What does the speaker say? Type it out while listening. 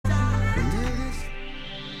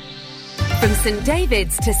From St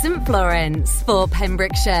David's to St Florence for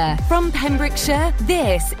Pembrokeshire. From Pembrokeshire,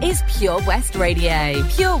 this is Pure West Radio.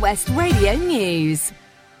 Pure West Radio News.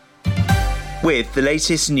 With the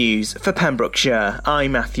latest news for Pembrokeshire,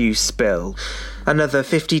 I'm Matthew Spill. Another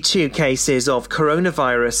 52 cases of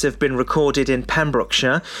coronavirus have been recorded in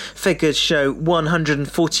Pembrokeshire. Figures show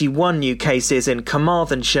 141 new cases in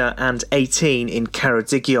Carmarthenshire and 18 in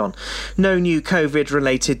Ceredigion. No new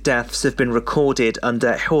COVID-related deaths have been recorded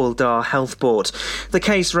under Hywel Dda Health Board. The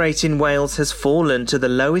case rate in Wales has fallen to the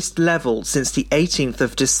lowest level since the 18th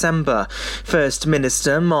of December. First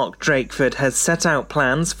Minister Mark Drakeford has set out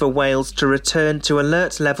plans for Wales to return to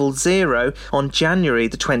alert level 0 on January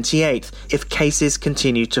the 28th if cases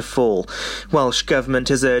continue to fall. Welsh Government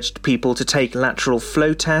has urged people to take lateral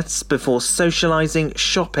flow tests before socialising,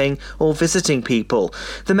 shopping or visiting people.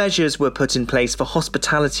 The measures were put in place for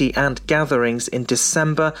hospitality and gatherings in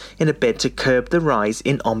December in a bid to curb the rise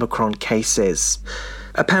in Omicron cases.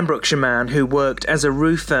 A Pembrokeshire man who worked as a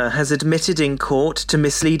roofer has admitted in court to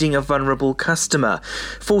misleading a vulnerable customer.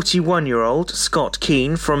 41-year-old Scott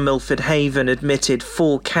Keane from Milford Haven admitted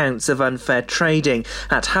 4 counts of unfair trading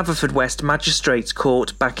at Haverfordwest Magistrates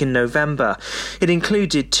Court back in November. It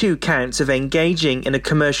included 2 counts of engaging in a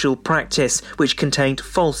commercial practice which contained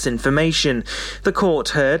false information. The court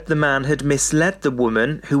heard the man had misled the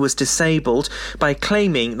woman, who was disabled, by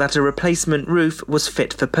claiming that a replacement roof was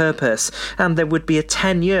fit for purpose and there would be a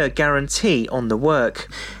 10-year guarantee on the work.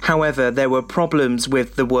 However, there were problems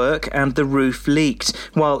with the work and the roof leaked,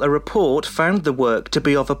 while a report found the work to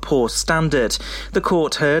be of a poor standard. The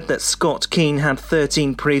court heard that Scott Keane had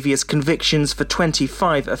 13 previous convictions for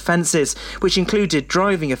 25 offences, which included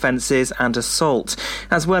driving offences and assault.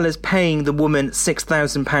 As well as paying the woman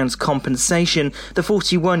 £6,000 compensation, the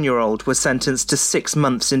 41-year-old was sentenced to 6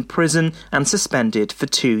 months in prison and suspended for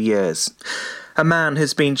 2 years. A man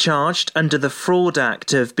has been charged under the Fraud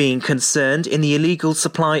Act of being concerned in the illegal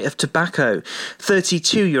supply of tobacco.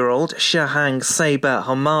 32-year-old Shahang Saber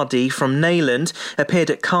Hamadi from Neyland appeared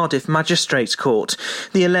at Cardiff Magistrates Court.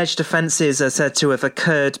 The alleged offences are said to have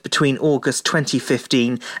occurred between August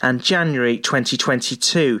 2015 and January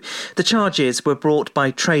 2022. The charges were brought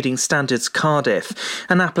by Trading Standards Cardiff.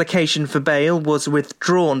 An application for bail was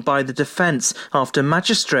withdrawn by the defence after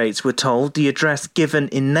magistrates were told the address given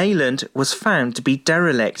in Neyland was found to be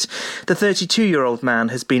derelict. The 32-year-old man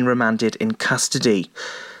has been remanded in custody.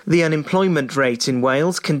 The unemployment rate in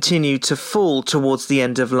Wales continued to fall towards the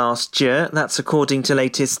end of last year. That's according to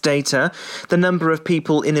latest data. The number of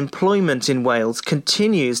people in employment in Wales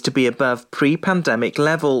continues to be above pre-pandemic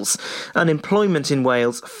levels. Unemployment in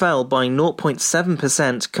Wales fell by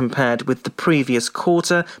 0.7% compared with the previous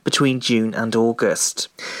quarter between June and August.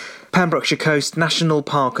 Pembrokeshire Coast National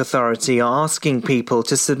Park Authority are asking people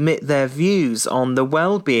to submit their views on the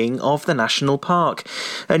well-being of the national park.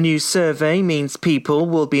 A new survey means people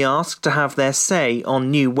will be asked to have their say on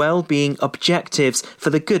new well-being objectives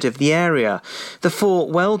for the good of the area. The 4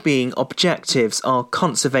 well-being objectives are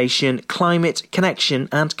conservation, climate, connection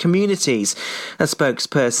and communities. A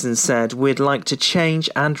spokesperson said, "We'd like to change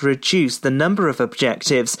and reduce the number of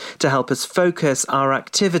objectives to help us focus our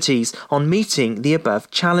activities on meeting the above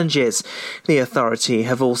challenges." The authority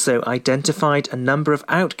have also identified a number of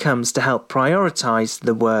outcomes to help prioritise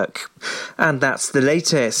the work. And that's the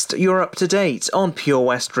latest. You're up to date on Pure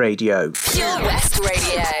West Radio. Pure West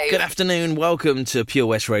Radio. Good afternoon. Welcome to Pure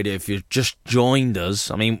West Radio. If you've just joined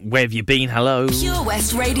us, I mean, where have you been? Hello. Pure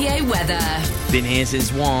West Radio weather. Been here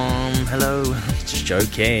since 1. Hello. Just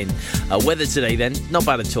joking. Weather today then, not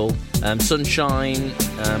bad at all. Sunshine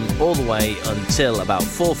all the way until about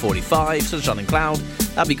 4:45. Sunshine and cloud.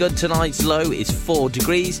 That'll be good. Tonight's low is 4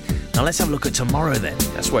 degrees. Now let's have a look at tomorrow then.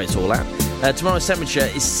 That's where it's all at. Tomorrow's temperature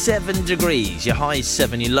is 7 degrees. Your high is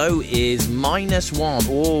 7. Your low is -1.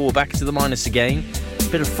 Oh, back to the minus again.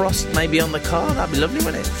 Bit of frost maybe on the car. That'd be lovely,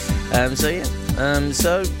 wouldn't it?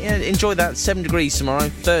 So enjoy that. 7 degrees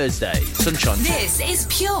tomorrow, Thursday. Sunshine. This is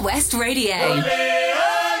Pure West Radio. Ole,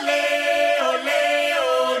 ole, ole,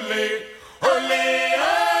 ole, ole,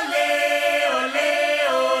 ole, ole,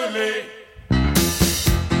 ole.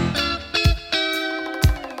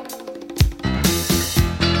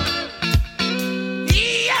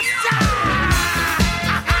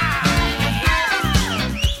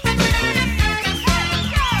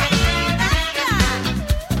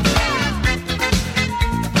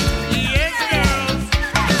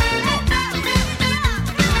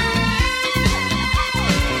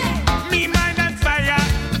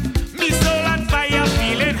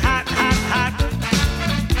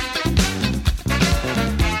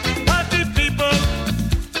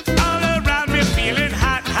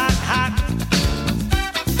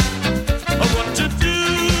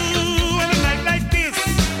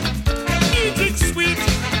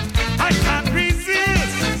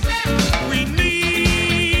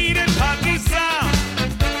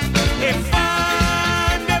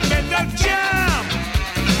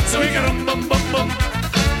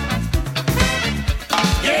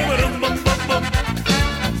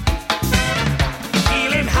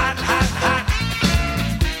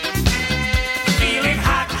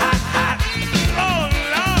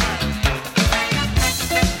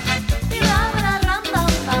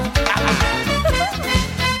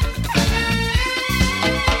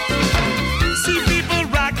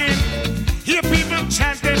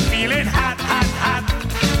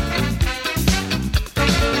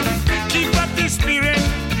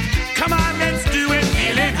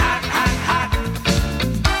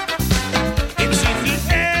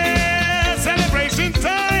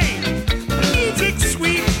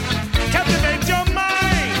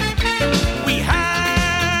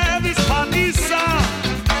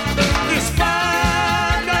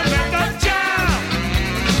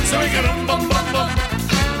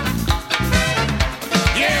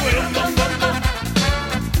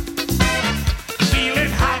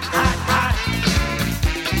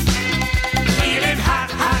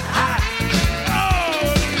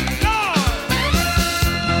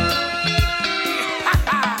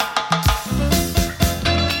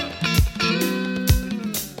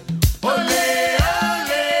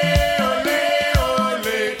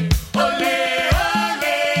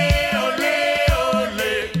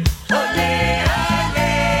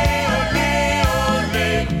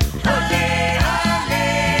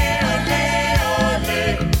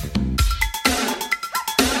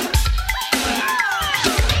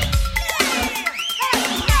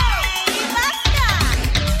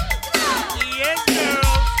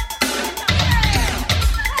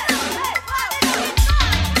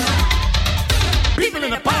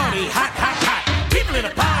 party, hot, hot, hot. People in the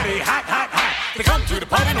party, hot, hot, hot. They come to the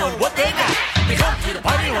party knowing what they got. They come to the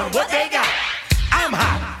party knowing what they got. I'm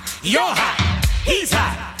hot, you're hot, he's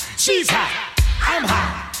hot, she's hot. I'm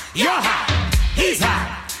hot, you're hot, he's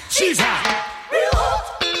hot, she's hot. Real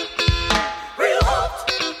hot, real hot,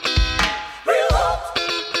 real hot,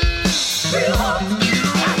 real hot.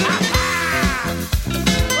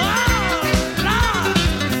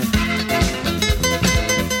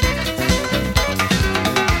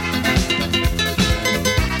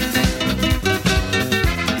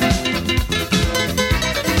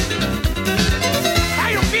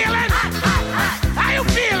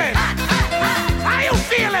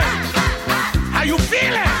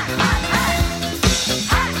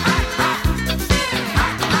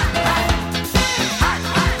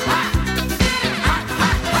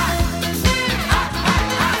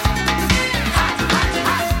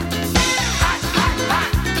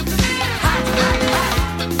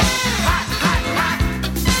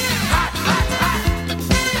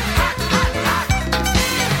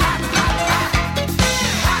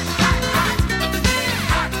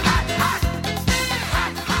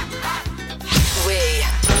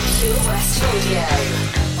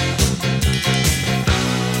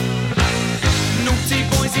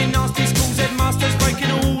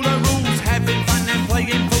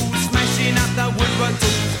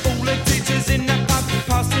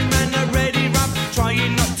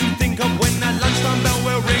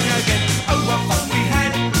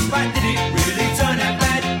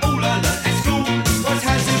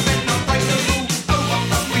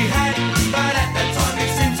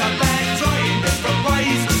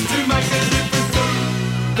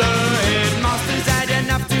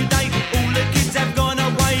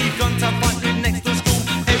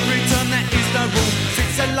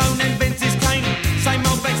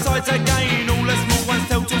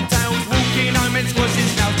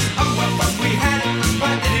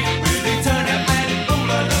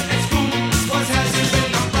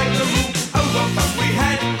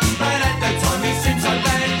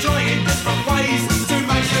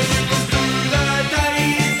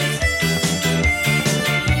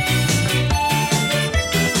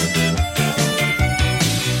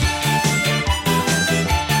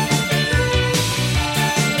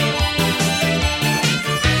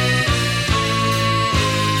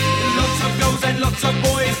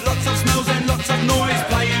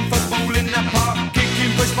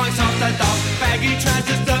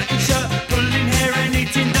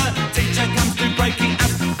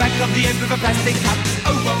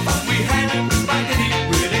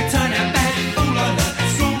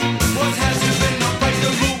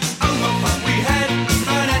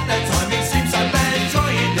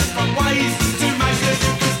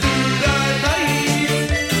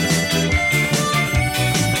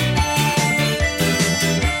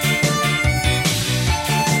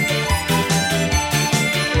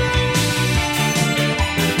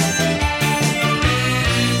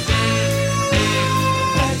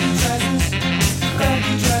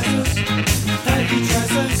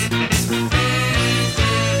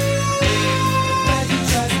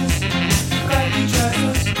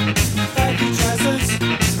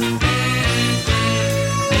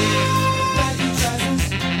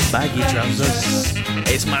 Baggy Trousers.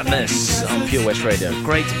 It's Madness on Pure West Radio.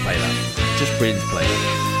 Great to play that. Just brilliant to play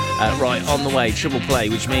that. Right, on the way, triple play,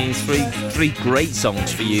 which means three great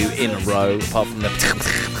songs for you in a row, apart from the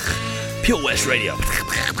Pure West Radio.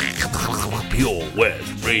 Pure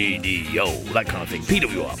West Radio. That kind of thing.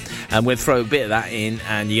 PWR. And we'll throw a bit of that in,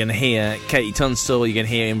 and you're going to hear Katie Tunstall, you're going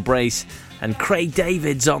to hear Embrace, and Craig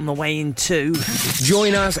David's on the way in too.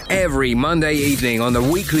 Join us every Monday evening on the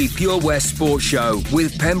weekly Pure West Sports Show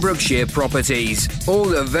with Pembrokeshire Properties. All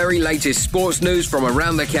the very latest sports news from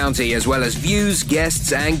around the county, as well as views,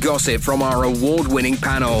 guests and gossip from our award-winning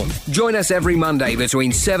panel. Join us every Monday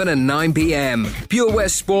between 7 and 9 p.m. Pure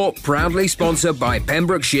West Sport, proudly sponsored by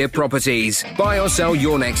Pembrokeshire Properties. Buy or sell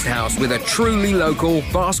your next house with a truly local,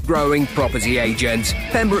 fast-growing property agent.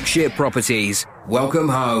 Pembrokeshire Properties. Welcome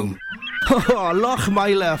home. Oh,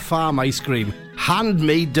 Lochmeyler Farm Ice Cream.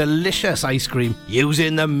 Handmade delicious ice cream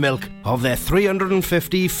using the milk of their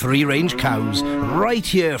 350 free-range cows right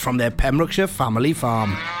here from their Pembrokeshire family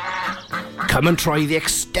farm. Come and try the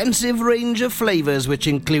extensive range of flavours which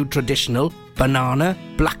include traditional, banana,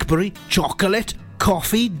 blackberry, chocolate,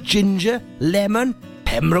 coffee, ginger, lemon,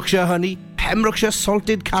 Pembrokeshire honey, Pembrokeshire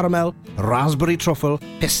salted caramel, raspberry truffle,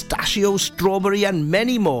 pistachio, strawberry and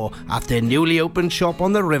many more at their newly opened shop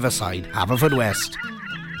on the Riverside, Haverfordwest.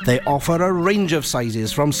 They offer a range of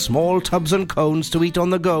sizes from small tubs and cones to eat on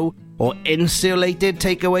the go or insulated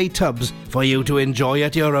takeaway tubs for you to enjoy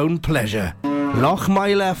at your own pleasure.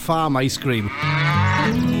 Lochmeyler Farm Ice Cream.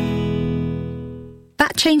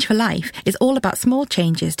 That Change for Life is all about small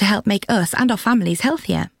changes to help make us and our families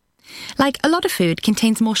healthier. Like, a lot of food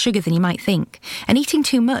contains more sugar than you might think, and eating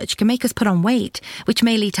too much can make us put on weight, which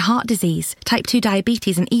may lead to heart disease, type 2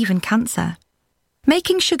 diabetes and even cancer.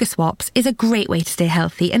 Making sugar swaps is a great way to stay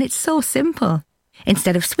healthy, and it's so simple.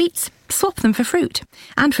 Instead of sweets, swap them for fruit.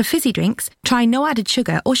 And for fizzy drinks, try no added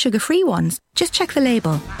sugar or sugar-free ones. Just check the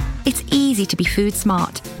label. It's easy to be food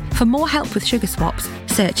smart. For more help with sugar swaps,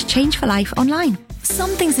 search Change for Life online.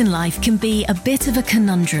 Some things in life can be a bit of a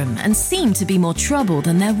conundrum and seem to be more trouble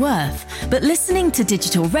than they're worth. But listening to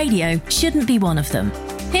digital radio shouldn't be one of them.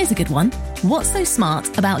 Here's a good one. What's so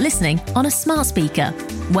smart about listening on a smart speaker?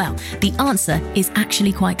 Well, the answer is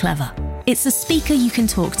actually quite clever. It's a speaker you can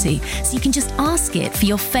talk to, so you can just ask it for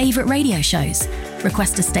your favourite radio shows.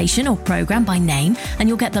 Request a station or programme by name and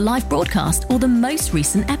you'll get the live broadcast or the most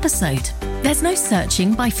recent episode. There's no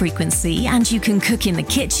searching by frequency, and you can cook in the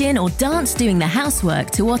kitchen or dance doing the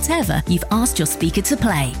housework to whatever you've asked your speaker to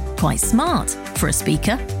play. Quite smart for a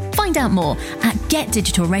speaker. Find out more at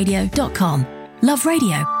getdigitalradio.com. Love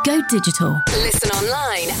radio. Go digital. Listen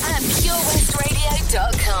online at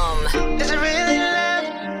purewestradio.com. Is it really love?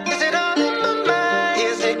 Is it all in my mind?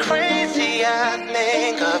 Is it crazy? I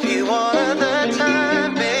think of you all of the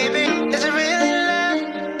time, baby. Is it really love?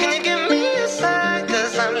 Can you give me a sign?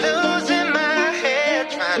 'Cause I'm losing my head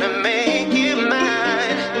trying to make you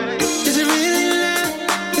mine. Is it really love?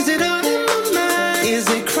 Is it all in my mind? Is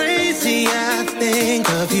it crazy? I think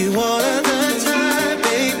of you all of the time,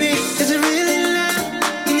 baby. Is it really love?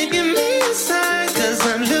 Can you give me a sign? 'Cause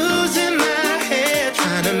I'm losing my head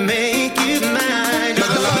trying to make you mine.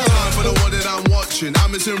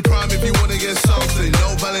 I'm in prime if you wanna get something.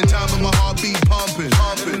 No Valentine, but my heartbeat pumping.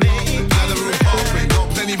 Gather pumping.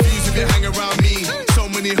 Got plenty views if you hang around me. So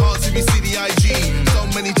many hearts if you see the IG. So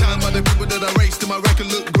many times by the people that I raced to my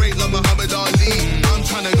record look great like Muhammad Ali. I'm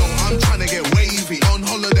trying to get wavy. On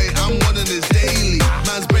holiday, I'm one of this daily.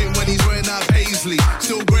 Man's great when he's wearing that paisley.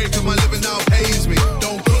 Still great cause my living now pays me.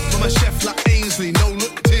 Don't cook for my chef like Ainsley. No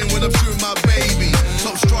look tin when I'm shooting my babies.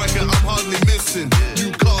 Top striker, I'm hardly missing.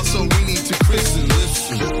 Newcastle, we need to christen.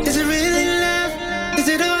 Is it really love? Is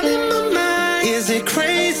it all in my mind? Is it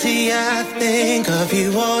crazy? I think of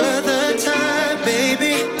you all of the time,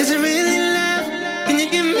 baby. Is it really love? Can you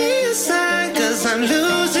give me a sign? 'Cause I'm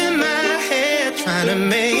losing my head trying to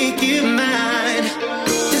make you mine.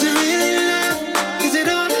 Is it really love? Is it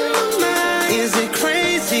all in my mind? Is it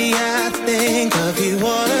crazy? I think of you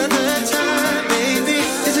all of the time, baby.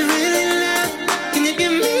 Is it really love? Can you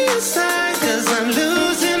give me a sign? 'Cause I'm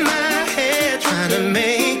losing my head trying to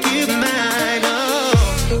make you mine. Oh,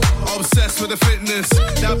 obsessed with the fitness.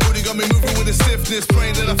 That booty got me moving with the stiffness.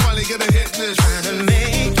 Praying that I finally get a hit this. Trying to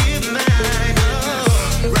make you mine.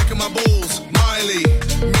 Oh, wrecking my balls, Miley.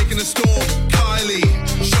 Making a storm, Kylie.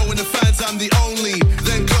 Showing the fans I'm the only.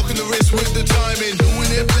 Then clocking the wrist with the timing.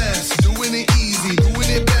 Doing it best, doing it easy, doing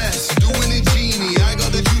it best, doing it genie. I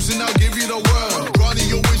got the juice and I'll give you the world. Granting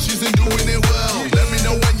your wishes and doing it well. Let me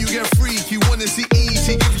know when you get freaky. Wanna see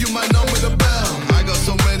easy, give you my number, the bell. I got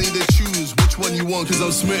so many to choose. Which one you want? 'Cause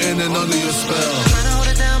I'm smitten and under your spell. Trying to hold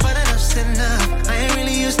it down, but enough's enough. I ain't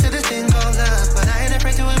really used to this thing called love, but I ain't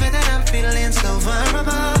afraid to admit that I'm feeling so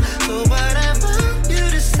vulnerable. So whatever you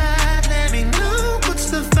decide, let me know what's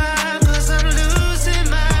the vibe. 'Cause I'm losing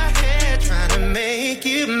my head trying to make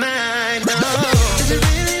you mine. Oh, is it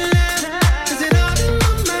really love? Is it all in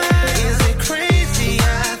my mind? Is it crazy? I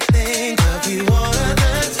think of you all of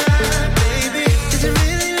the time, baby. Is it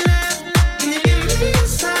really love? Can you give me a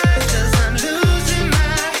sign? 'Cause I'm losing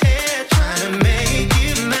my head trying to make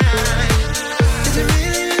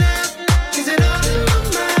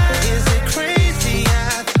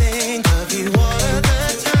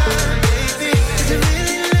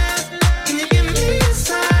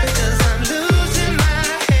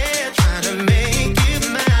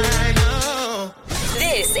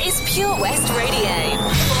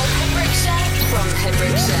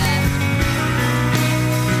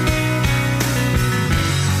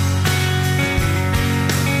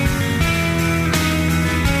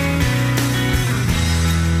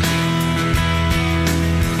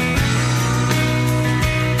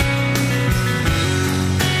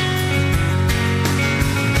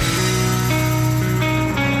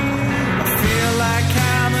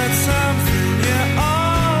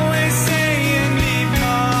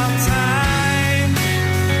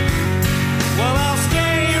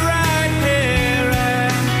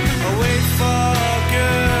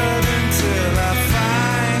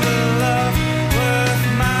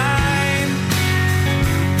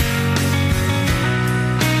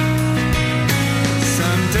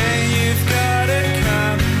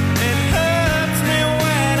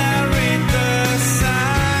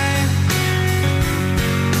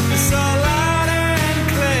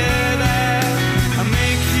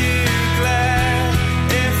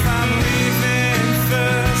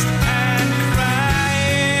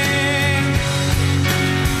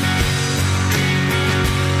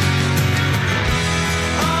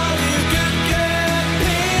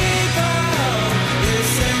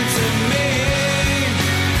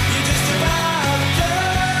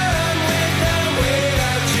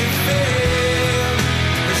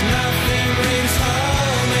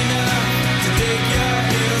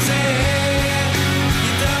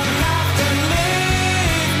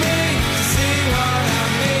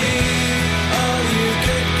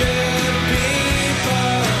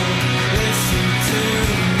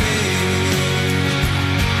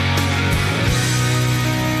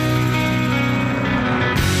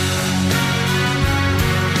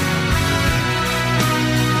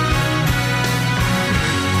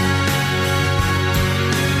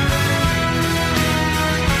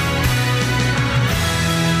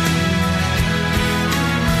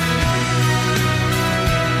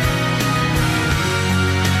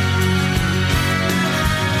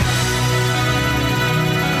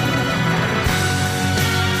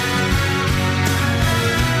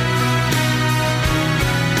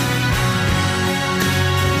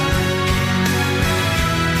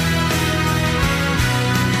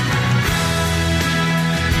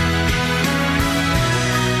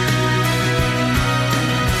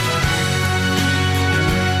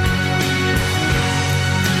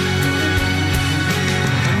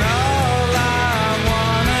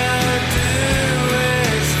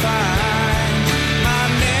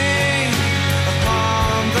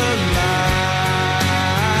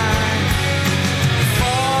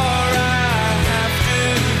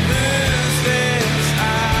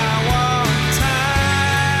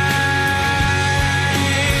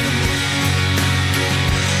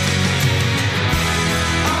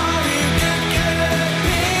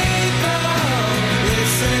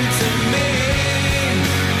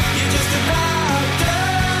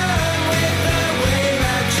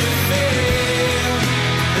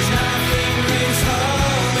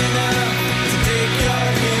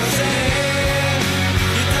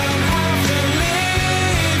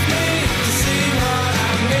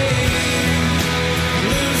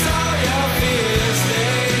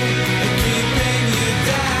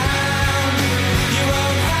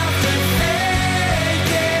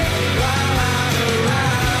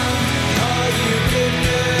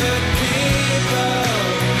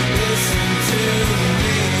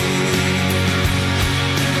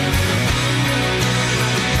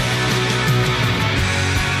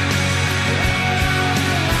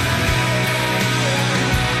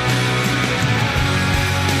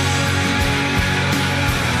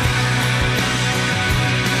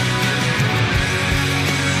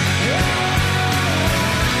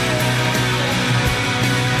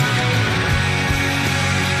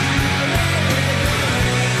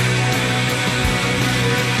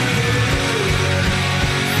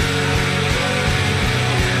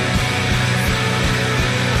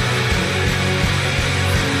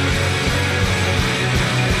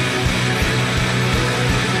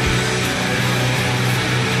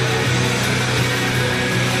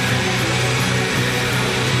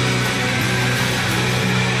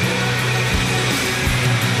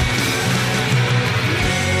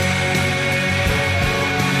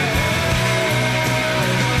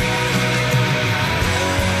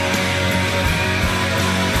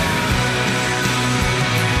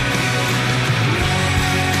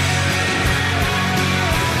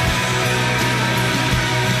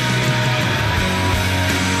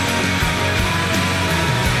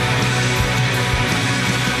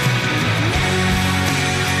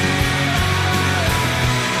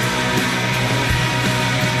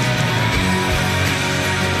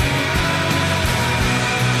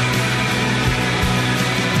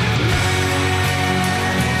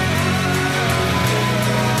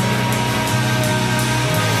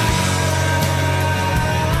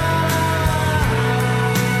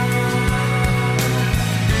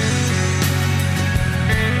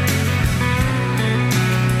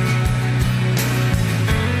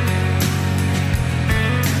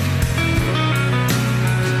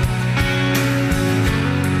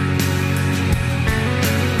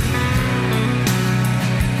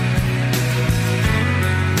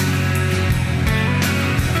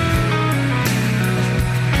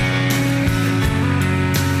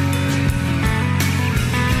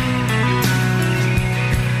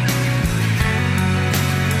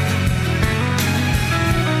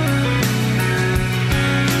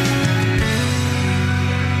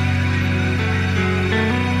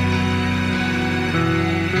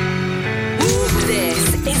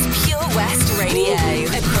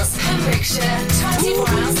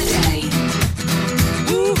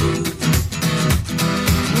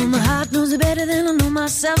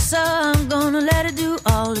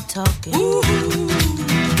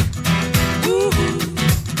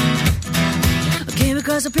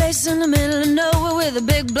across a place in the middle of nowhere with a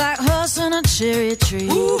big black horse and a cherry tree.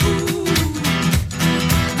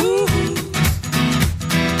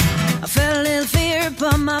 I felt a little fear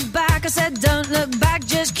upon my back. I said, don't look back,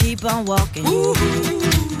 just keep on walking. But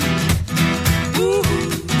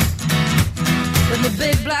the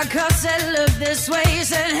big black horse said, look this way. He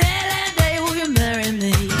said, hey, that day will you marry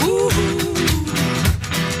me?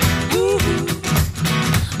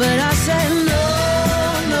 But I said, no,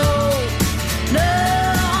 no, no,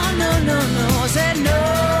 no, no, no. I said, no,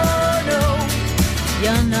 no,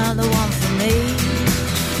 you're not the one for me.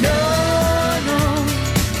 No, no,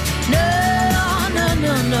 no, no,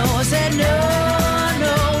 no, no. I said, no,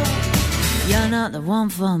 no, you're not the one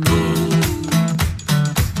for me.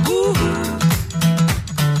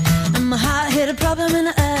 And my heart hit a problem in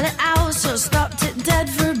the early hours, so I stopped it dead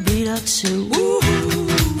for a beat or two.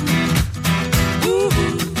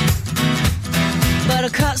 But I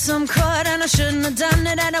cut some cord and I shouldn't have done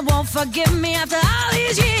it, and it won't forgive me after all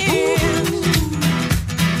these years.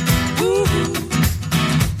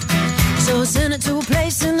 So I sent it to a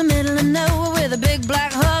place in the middle of nowhere with a big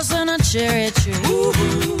black horse and a cherry tree.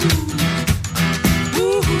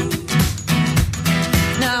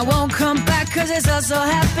 Now I won't come back cause it's all so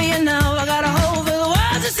happy, and now I got a hole for the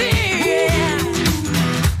world to see.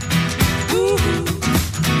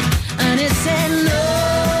 And it said no,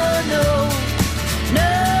 no, no,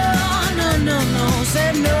 no, no, no.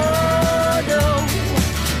 Said no, no,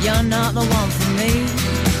 you're not the one for me.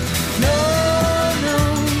 No, no,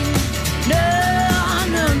 no,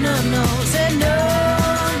 no, no, no. Said no,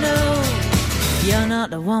 no, you're not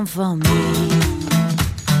the one for me.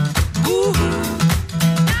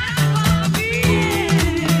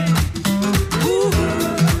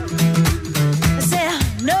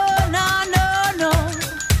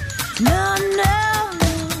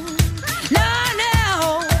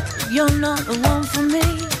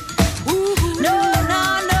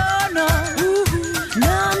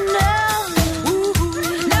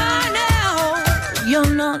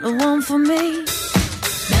 For me,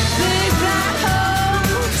 big black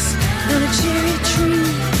horse and a cherry tree.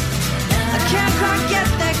 I can't quite get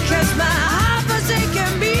that 'cause my heart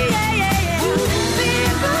forsaken me. Yeah, yeah, yeah.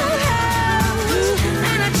 Big black horse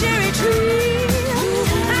and a cherry tree.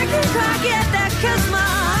 I can't quite get that 'cause my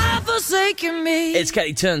heart forsaken me. It's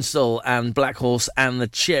Kelly Turnstile and Black Horse and the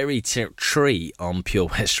Cherry Tree on Pure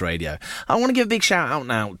West Radio. I want to give a big shout out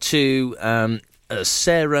now to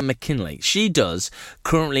Sarah McKinley. She does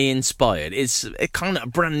Currently Inspired. It's a kind of a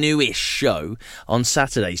brand newish show on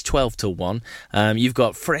Saturdays 12 to 1. You've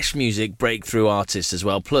got fresh music, breakthrough artists as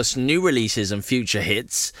well, plus new releases and future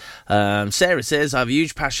hits. Sarah says, I have a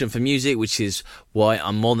huge passion for music, which is why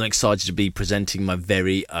I'm more than excited to be presenting my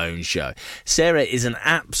very own show. Sarah is an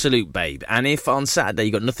absolute babe, and if on Saturday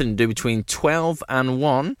you've got nothing to do between 12 and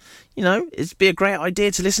 1, you know, it'd be a great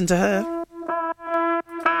idea to listen to her.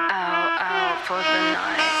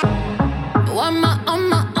 On my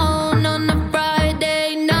own on a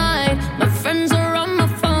Friday night. My friends are on my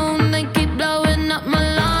phone, they keep blowing up my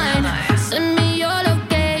line. Send me your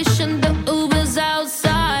location, the Uber's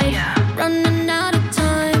outside. Running out of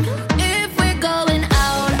time. If we're going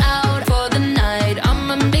out for the night,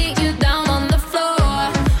 I'ma meet you down on the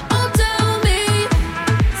floor. Oh, tell me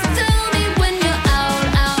when you're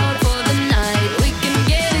out for the night. We can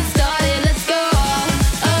get it started, let's go.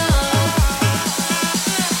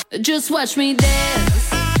 Just watch me dance.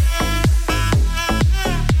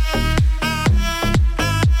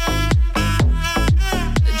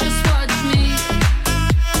 Just watch me.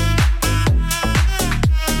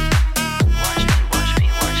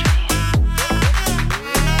 Watch me.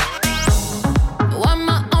 On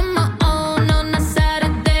my own on a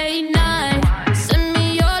Saturday night. Send me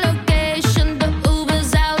your location, the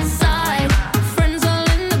Uber's outside. Friends all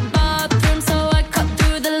in the bathroom, so I cut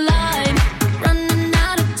through the line. Running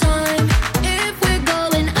out of time. If we're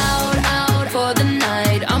going out for the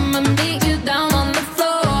night, I'ma meet you down on the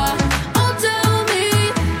floor. Oh, tell me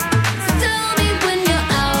when you're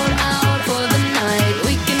out for the night.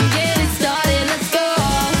 We can get it started, let's go.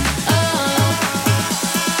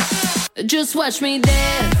 Just watch me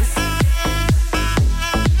dance.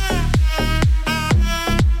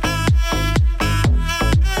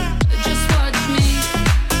 Just watch me.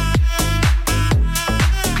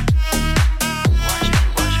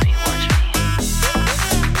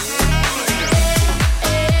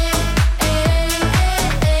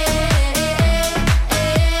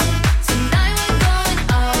 Tonight we're going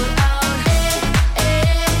out.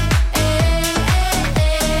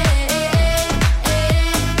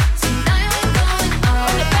 Tonight we're going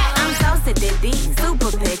out.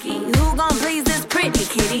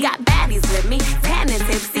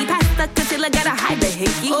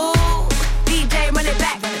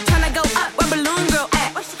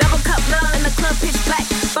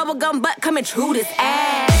 bum butt coming through this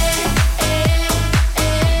ass.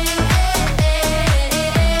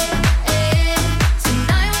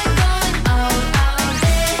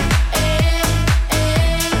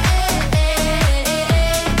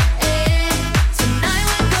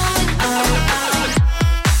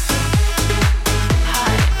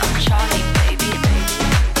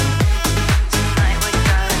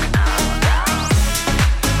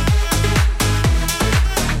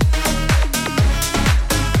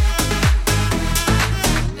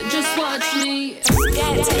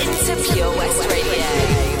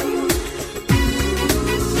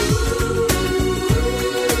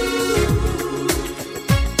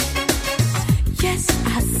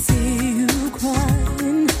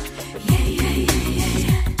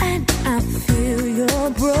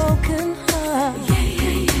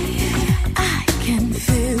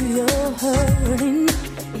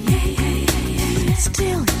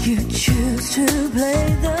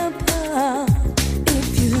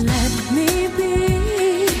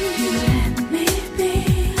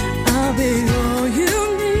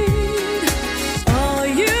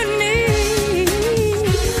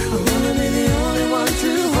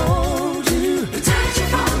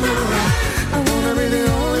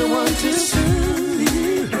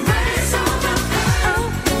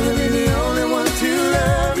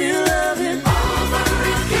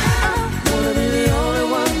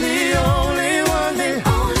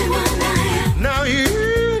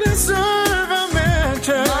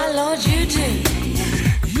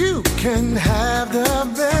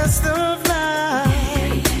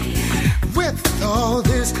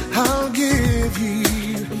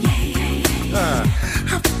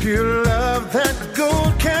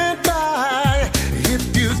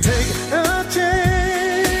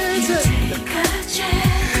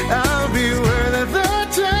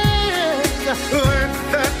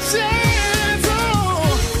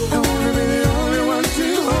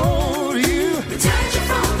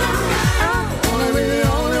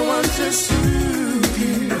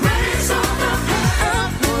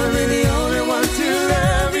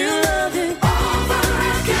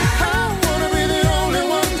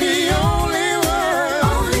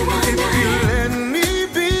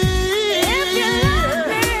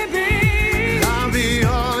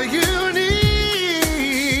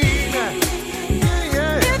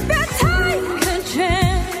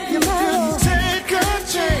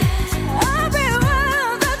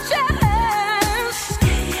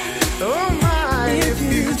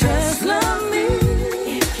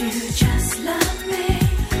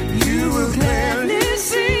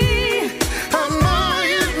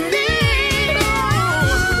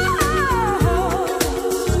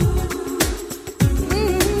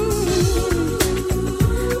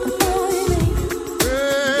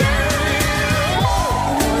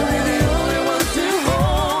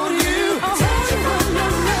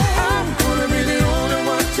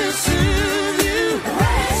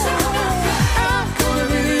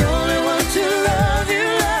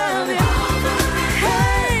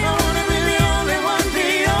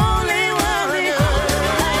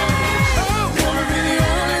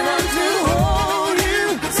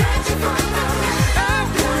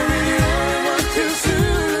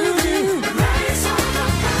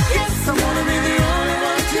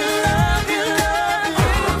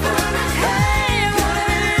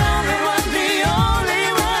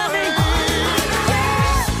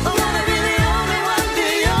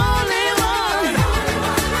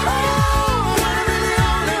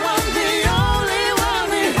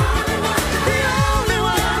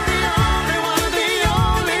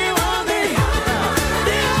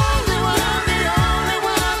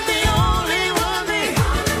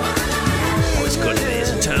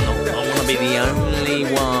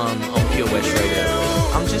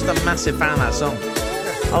 Massive fan of that song.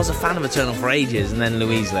 I was a fan of Eternal for ages, and then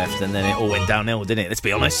Louise left, and then it all went downhill, didn't it? Let's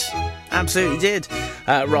be honest. Absolutely did.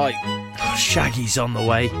 Right, Shaggy's on the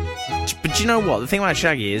way. But do you know what? The thing about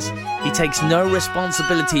Shaggy is he takes no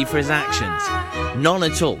responsibility for his actions. None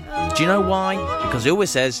at all. Do you know why? Because he always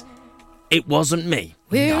says, it wasn't me.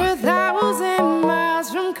 We're 1,000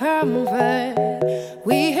 miles from comfort.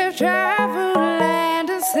 We have traveled land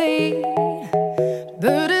and sea.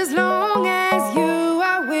 But as long as you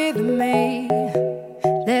are with me,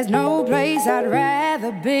 there's no place I'd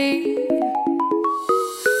rather be.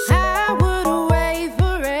 I would away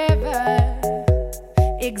forever,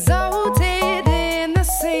 exalted in the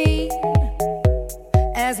sea.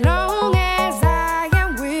 As long as I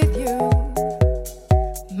am with you,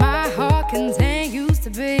 my heart continues to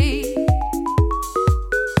beat.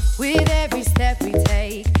 With every step we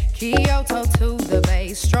take, Kyoto to the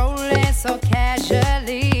bay, strolling so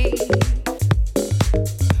casually.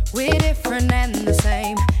 With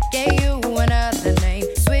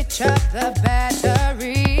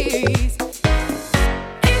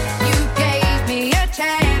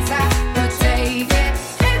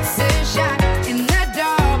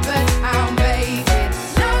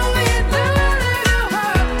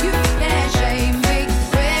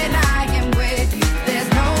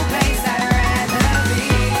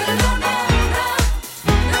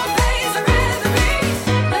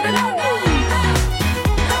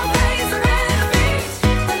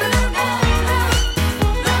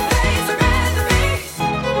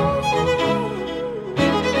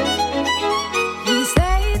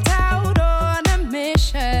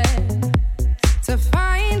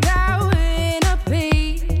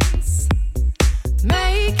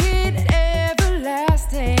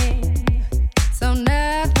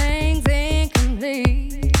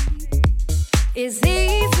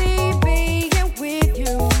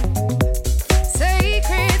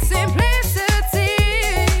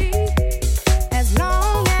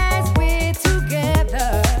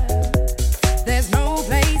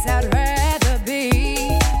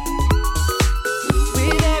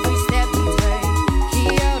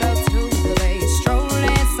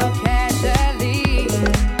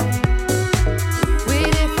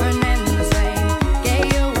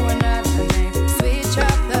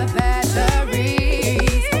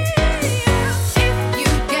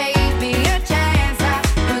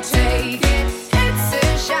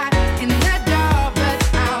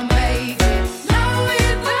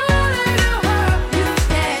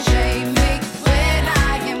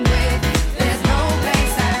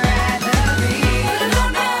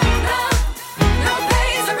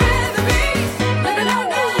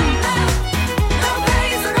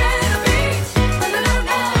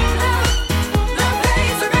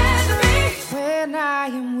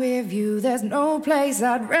there's no place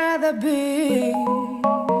I'd rather be.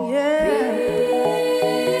 Yeah.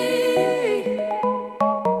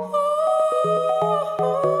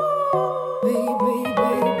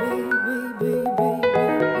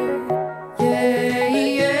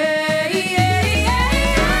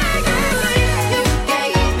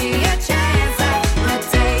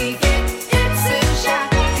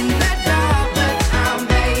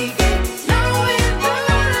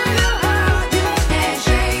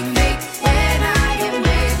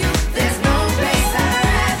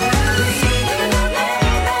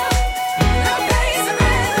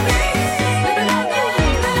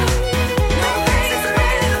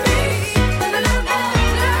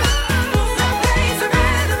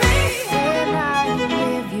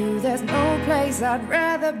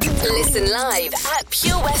 Listen live at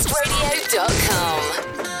purewestradio.com.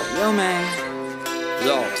 Yo, man.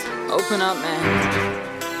 Yo. Open up, man.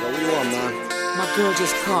 Yo, what you want, man? My girl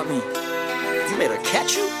just caught me. You made her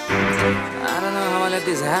catch you? I don't know how I let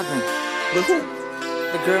this happen. With who?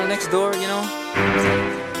 The girl next door, you know?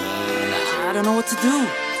 I don't know what to do.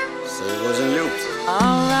 So it wasn't you.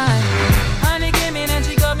 Alright. Honey came in and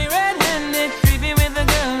she got me red-handed, creepy with the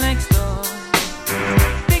girl next door.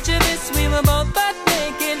 Picture this, we were both butt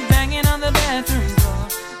naked, banging on the bathroom floor.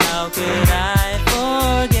 How could I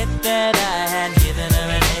forget that I had given her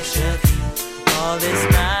an extra key? All this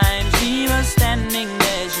time she was standing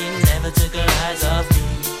there, she never took her eyes off me.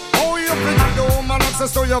 Oh, you think the woman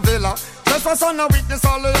access to your villa? Just for son of weakness,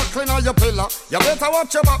 all of your clean on your pillar. You better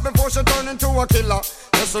watch your back before she turn into a killer.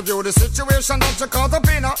 Just review the situation that you call the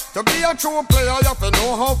winner. To be a true player, you have to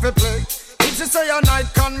know how to play. If she say a night,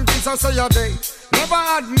 convince her say a day. Never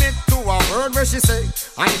admit to a word where she say.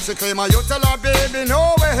 And if she claim her, you tell her, baby,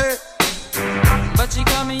 no way. But she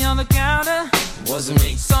caught me on the counter. Wasn't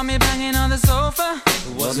me. Saw me banging on the sofa.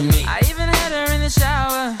 Wasn't me. I even had her in the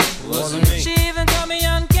shower. Wasn't me. She even caught me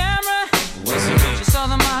on camera. Wasn't me. She saw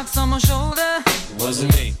the marks on my shoulder.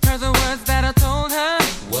 Wasn't me. Heard the words that I told her.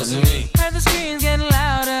 Wasn't me. Heard the screams getting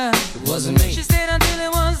louder. Wasn't me. She stayed until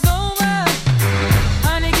it was over.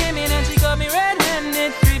 Honey came in and she got me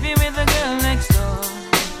red-handed, creepy with the girl next door.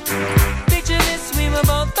 Picture this, we were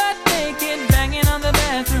both butt naked, banging on the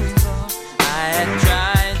bathroom floor. I had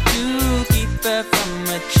tried to keep her from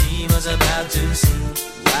what she was about to see.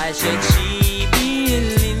 Why should she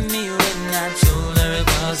believe me when I told her it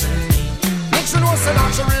wasn't me? Make sure no say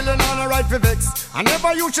that she really not a right for vex. I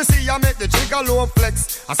never used to see I make the jigger low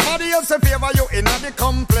flex. As somebody else in favor you in the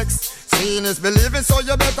complex. Seeing is believing, so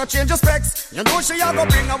you better change your specs. You know she a go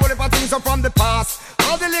bring a whole heap of things up from the past.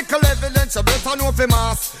 All the little evidence you better know for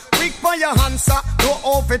mass. Quick for your answer, no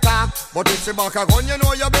off it talk. But if she back a gun, you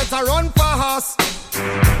know you better run fast.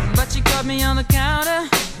 But she caught me on the counter.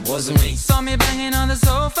 Wasn't me. Saw me banging on the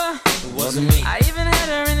sofa. Wasn't me. I even had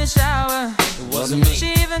her in the shower. Wasn't me.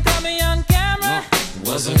 She even caught me on camera.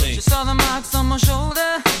 Wasn't me. She saw the marks on my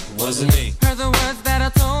shoulder. Wasn't me. Heard the words that I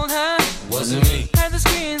told her. Wasn't me. Heard the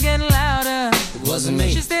screams getting louder. Wasn't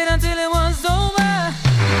me. She stayed until it was over.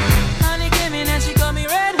 Honey came in and she got me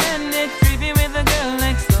red-handed, creepy with the girl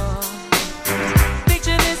next door.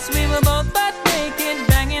 Picture this, we were both butt naked,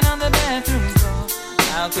 banging on the bathroom floor.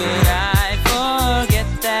 How could I forget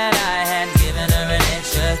that I had given her an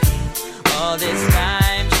extra key? All this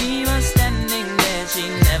time she was standing there, she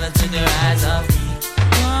never took her eyes off me.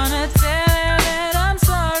 Wanna tell her that I'm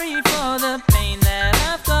sorry for the pain that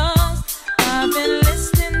I've caused. I've been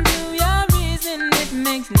listening to your reason, it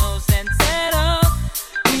makes no sense at all.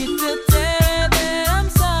 Need to tell her that I'm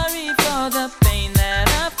sorry for the pain that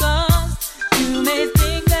I've caused. You may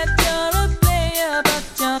think that you're a player, but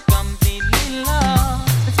you're completely lost.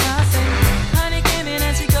 That's why I say, honey came in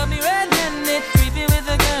and she got me red-handed, creepy with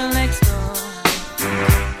the girl next door.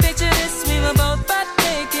 Picture this, we were both butt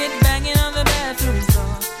naked, banging on the bathroom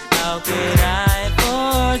floor. How could I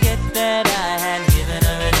forget that I had given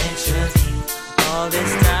her an extra key? All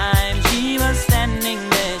this time she was standing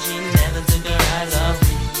there, she never took her eyes off me.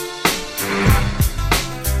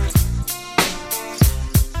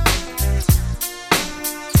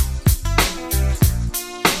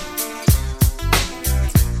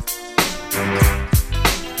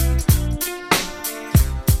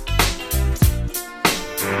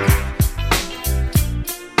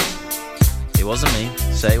 It wasn't me.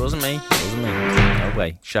 Say it wasn't me. It wasn't me. No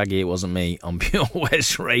way. Shaggy, it wasn't me on Pure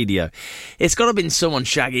West Radio. It's got to have been someone,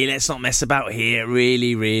 Shaggy. Let's not mess about here. It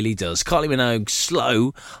really, really does. Kylie Minogue,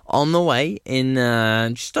 Slow, on the way in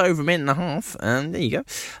just over a minute and a half. And there you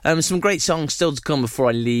go. Some great songs still to come before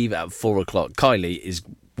I leave at 4 o'clock. Kylie is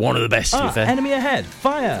one of the best, to be fair. Enemy ahead.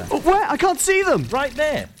 Fire. Oh, where? I can't see them. Right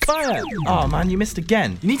there. fire! Oh man, you missed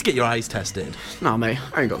again. You need to get your eyes tested. Nah, mate,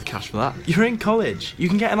 I ain't got the cash for that. You're in college. You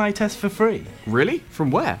can get an eye test for free. Really?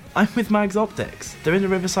 From where? I'm with Mags Optics. They're in the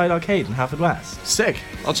Riverside Arcade in Haverfordwest. Sick.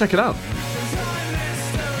 I'll check it out.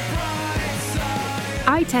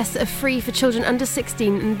 Eye tests are free for children under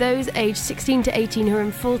 16 and those aged 16 to 18 who are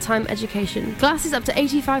in full-time education. Glasses up to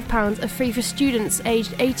 £85 are free for students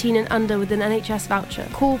aged 18 and under with an NHS voucher.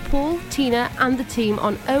 Call Paul, Tina and the team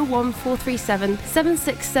on 01437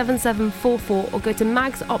 767744 or go to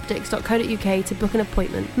magsoptics.co.uk to book an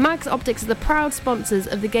appointment. Mags Optics are the proud sponsors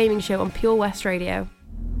of the gaming show on Pure West Radio.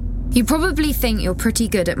 You probably think you're pretty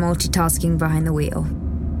good at multitasking behind the wheel.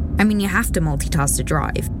 I mean, you have to multitask to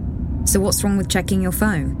drive. So what's wrong with checking your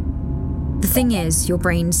phone? The thing is, your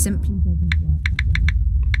brain simply doesn't work.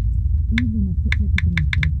 Even a quick look at the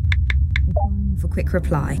message, or firing off a quick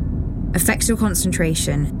reply, affects your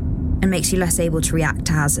concentration and makes you less able to react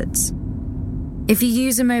to hazards. If you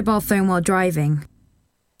use a mobile phone while driving,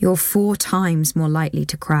 you're 4 times more likely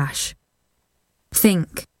to crash.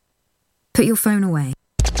 Think. Put your phone away.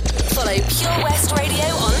 Follow Pure West Radio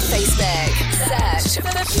on Facebook. Search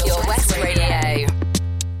for Pure West Radio.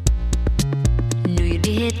 Knew you'd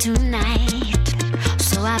be here tonight,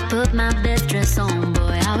 so I put my best dress on.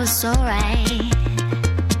 Boy, I was so right.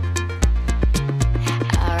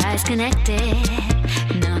 Our eyes connected.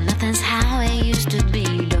 No, nothing's how it used to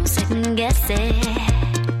be. Don't second guess it.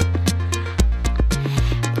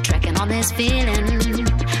 We're tracking on this feeling.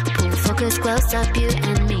 Pull focus close up, you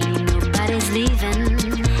and me. Nobody's leaving.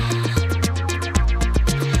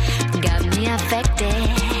 Got me affected.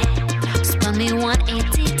 Spun me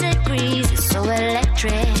 180 degrees. It's so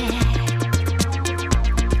electric.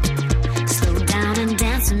 Slow down and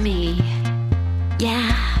dance with me.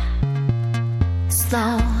 Yeah.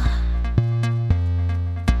 Slow.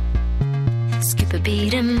 Skip a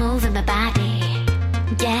beat and move in my body.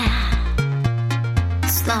 Yeah.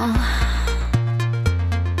 Slow.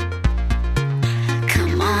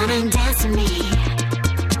 Come on and dance with me.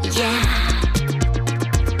 Yeah.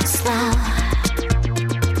 Slow.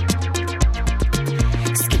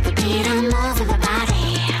 Skip a beat and move in my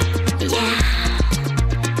body. Yeah.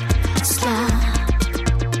 Slow.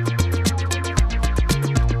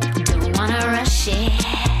 Don't wanna rush it.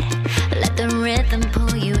 Let the rhythm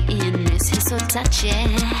pull you in. This is so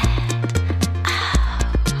touching.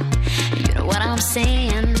 You know what I'm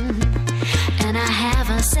saying? And I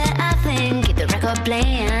haven't said a thing. Keep the record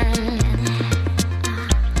playing.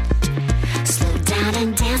 Slow down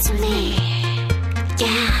and dance with me.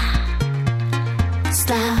 Yeah.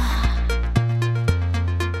 Slow.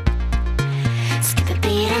 Skip a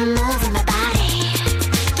beat and move in my body.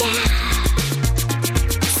 Yeah.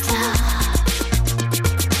 Slow.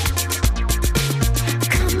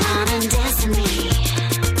 Come on and dance with me.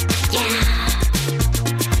 Yeah.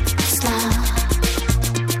 Slow.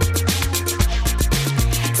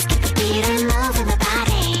 Skip a beat and move in my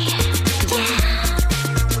body. Yeah.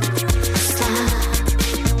 Slow.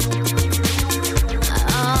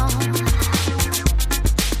 Oh.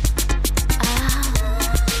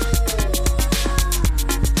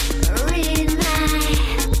 Read my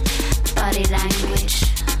body language.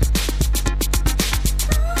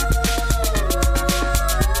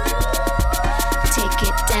 Take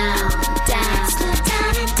it down, down, slow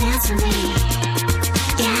down and dance with me.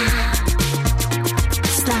 Yeah,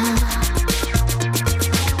 slow.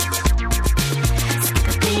 Skip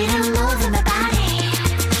a beat and move in my body.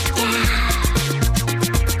 Yeah,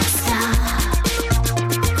 slow.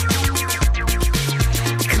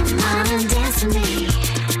 Come on and dance with me.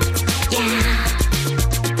 Yeah,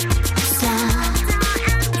 slow.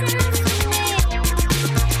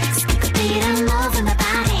 Skip a beat and move in my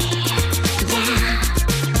body. Yeah,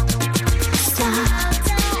 slow.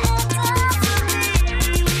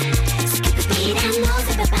 Skip a beat and move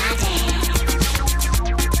in my body.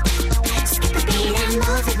 Skip a beat and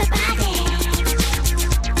move in my body.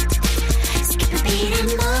 Skip a beat and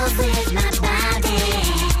move with my body.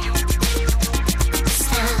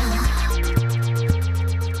 Slow.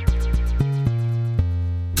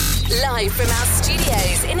 Live from our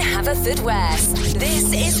studios in Haverfordwest, this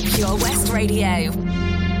is Pure West Radio.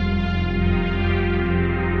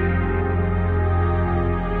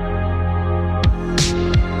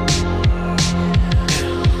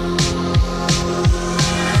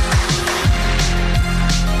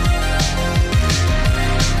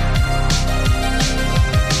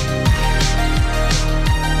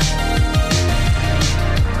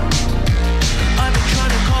 I've been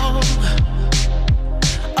trying to call.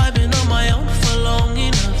 I've been on my own for long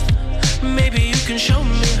enough. Maybe you can show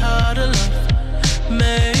me how to love.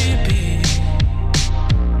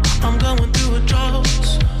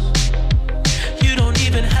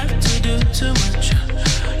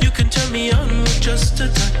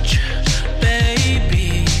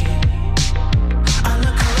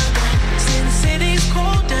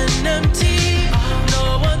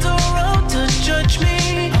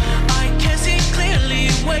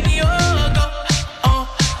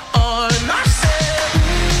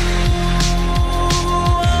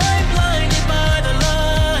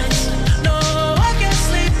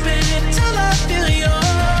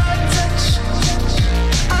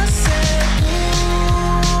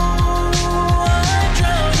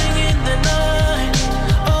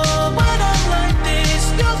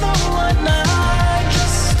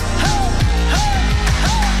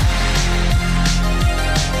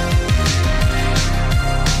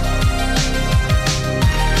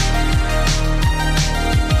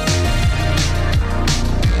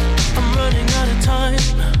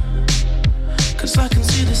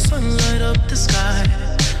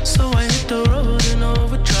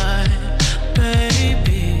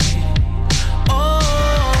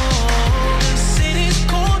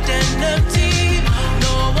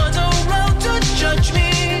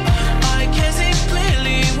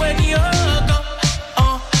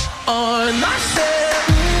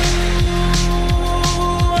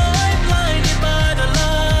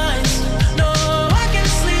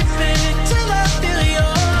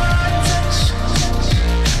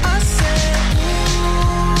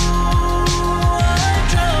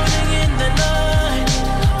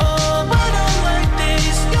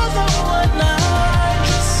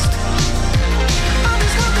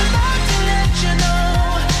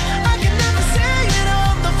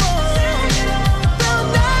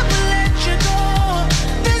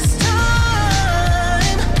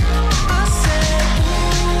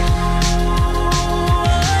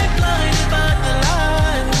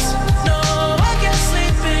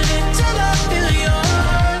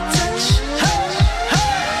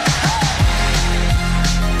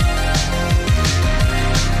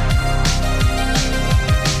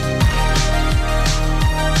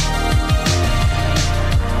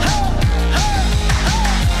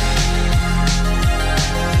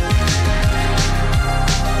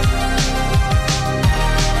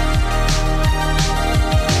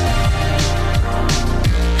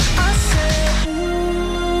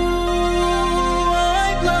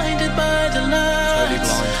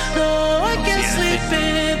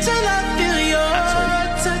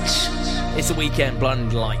 the weekend,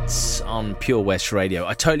 Blinding Lights on Pure West Radio.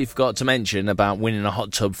 I totally forgot to mention about winning a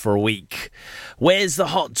hot tub for a week. Where's the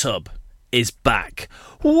hot tub? Is back.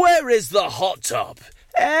 Where is the hot tub?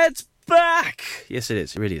 It's back. Yes, it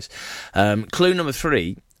is. It really is. Clue number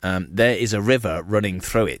 3. There is a river running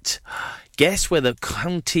through it. Guess where the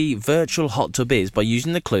county virtual hot tub is by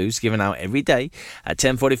using the clues given out every day. At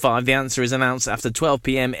 10:45, the answer is announced after 12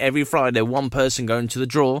 p.m. every Friday. One person going to the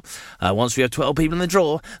draw. Once we have 12 people in the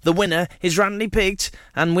draw, the winner is randomly picked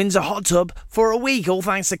and wins a hot tub for a week, all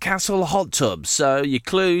thanks to Castle Hot Tub. So your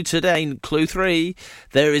clue today, clue 3,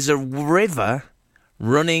 there is a river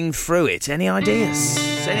running through it. Any ideas?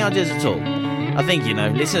 Any ideas at all? I think you know.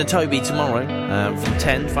 Listen to Toby tomorrow from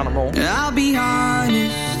 10, find out more. I'll be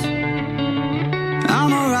honest,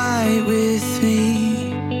 I'm alright with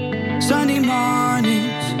me. Sunday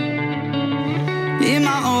mornings, in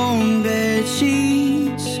my own bed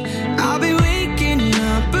sheets, I'll be waking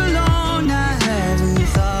up alone. I haven't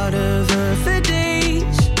thought of her for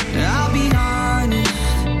days. I'll be honest,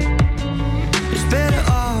 it's better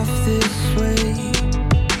off this way.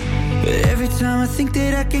 But every time I think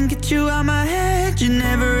that I can get you out my head, you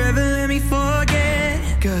never ever let me forget.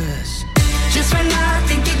 'Cause just when I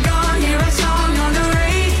think you're gone, hear a song on the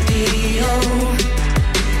radio.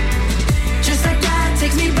 Just like that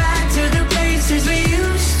takes me back to the places we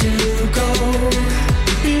used to go.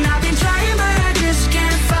 And I've been trying but I just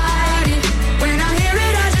can't fight it. When I hear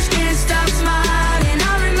it I just can't stop smiling.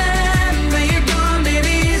 I remember you're gone,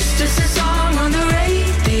 baby, it's just a song on the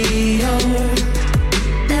radio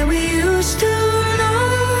that we used to know.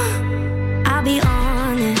 I'll be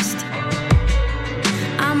honest,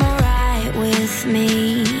 I'm alright with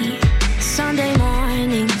me. Sunday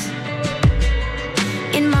mornings,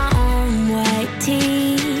 in my own white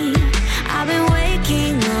tee, I've been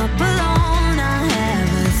waking up alone. I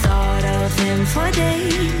haven't thought of him for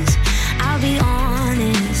days. I'll be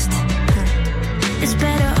honest, it's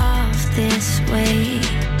better off this way.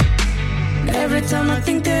 Every time I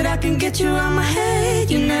think that I can get you out my head,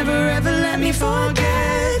 you never ever let me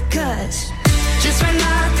forget. 'Cause just when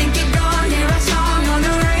I think you're gone, hear a song on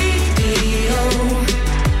the radio.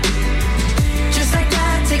 Just like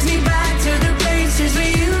that takes me back to the places we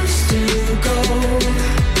used to go.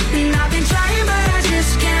 And I've been trying but I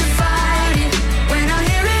just can't fight it. When I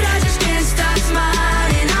hear it I just can't stop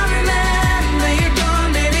smiling. I remember you're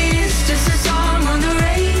gone, baby, it's just a song on the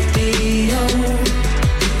radio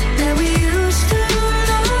that we used to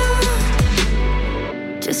know.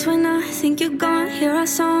 Just when I think you're gone, hear a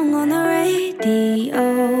song on the radio.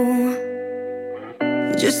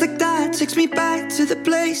 Just like that takes me back to the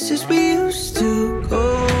places we used to go.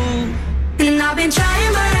 And I've been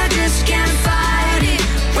trying but I just can't fight it.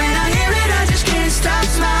 When I hear it I just can't stop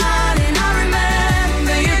smiling. I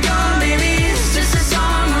remember you're gone, baby, it's just a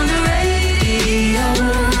song on the radio.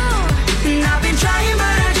 And I've been trying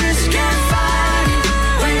but I just can't fight it.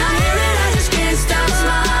 When I hear it I just can't stop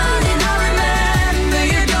smiling. I remember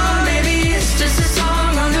you're gone, baby, it's just a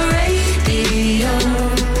song on the radio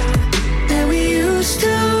that we used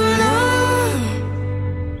to know.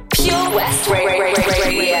 Pure West Radio.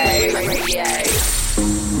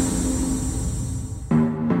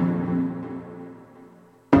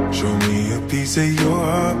 Show me a piece of your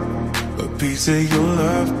heart, a piece of your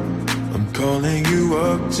love. I'm calling you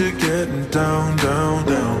up to getting down, down,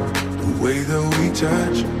 down. The way that we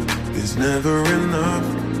touch is never enough.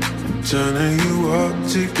 I'm turning you up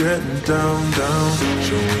to getting down, down.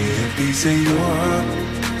 Show me a piece of your heart,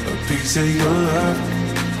 a piece of your love.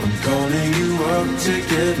 I'm calling you up to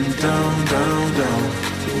getting down, down, down.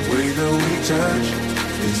 The way that we touch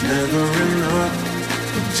is never enough.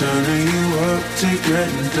 I'm turning you up to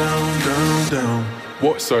getting down, down, down.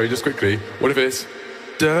 What? Sorry, just quickly. What if it's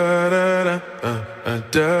da da da da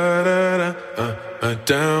da da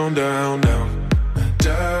down, down, down.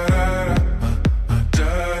 Da da da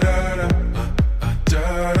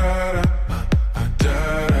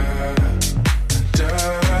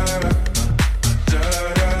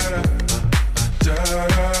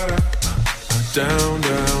down,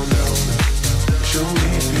 down, down. Show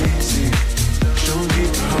me pity, show me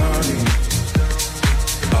party.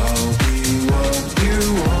 I'll be what you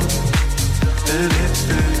want, and it's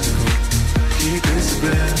physical. Keep it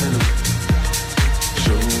subliminal.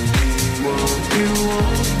 Show me what you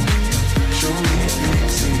want. Show me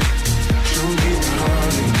pity, show me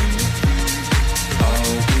party.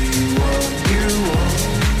 I'll be what you want,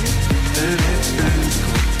 and it's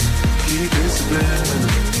physical. Keep it subliminal.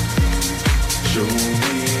 Show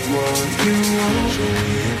me what you want. Show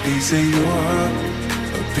me a piece of your heart,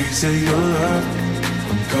 a piece of your love.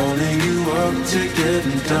 I'm calling you up to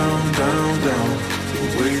getting down, down, down. The The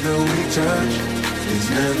way that we touch is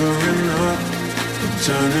never enough. I'm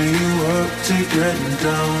turning you up to getting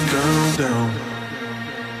down, down, down.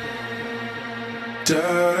 Da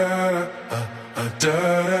da da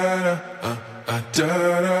da da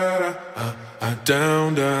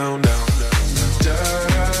down, down, down. Da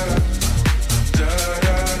da da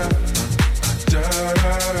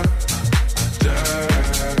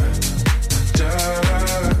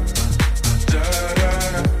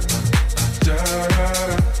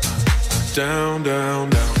down, down,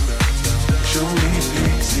 down. Show me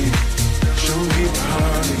pity, show me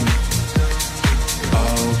party.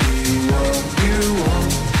 I'll be what you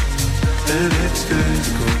want, and it's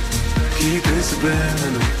physical. Keep it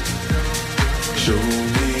subliminal. Show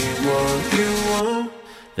me what you want.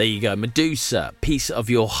 There you go, Medusa, Piece of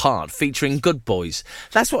Your Heart, featuring Good Boys.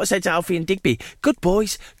 That's what I said to Alfie and Digby. Good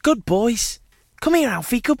boys, good boys. Come here,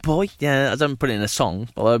 Alfie, good boy. Yeah, I don't put it in a song,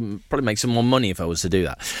 but I'd probably make some more money if I was to do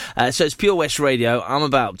that. So it's Pure West Radio. I'm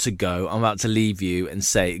about to go. I'm about to leave you and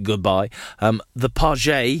say goodbye. The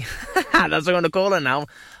Page, that's what I'm going to call her now.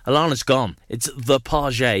 Alana's gone. It's The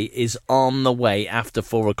Page is on the way after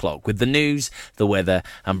 4 o'clock with the news, the weather,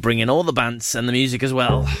 and bringing all the bands and the music as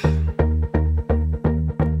well.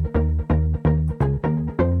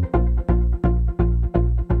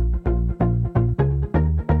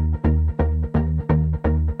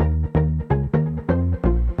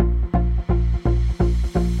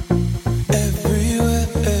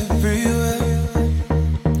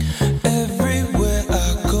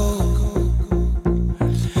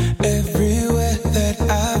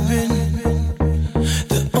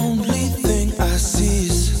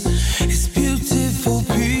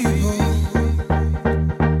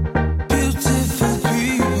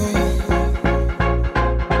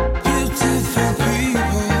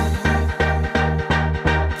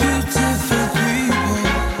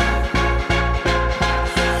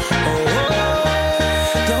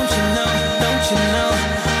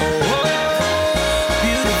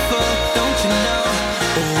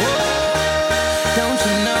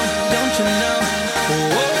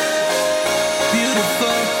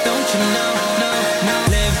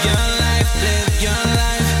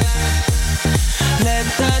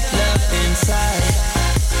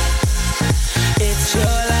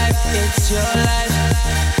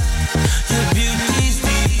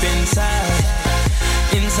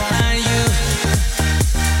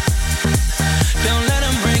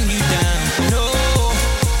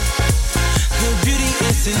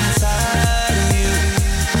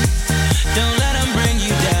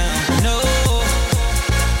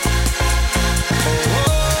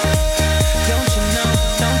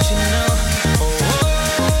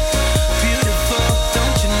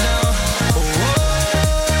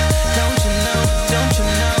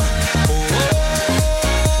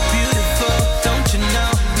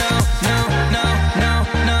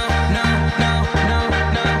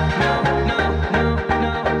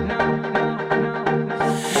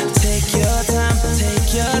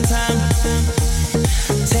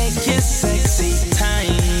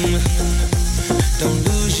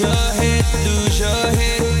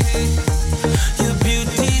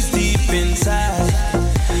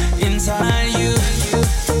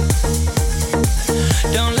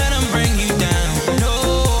 Don't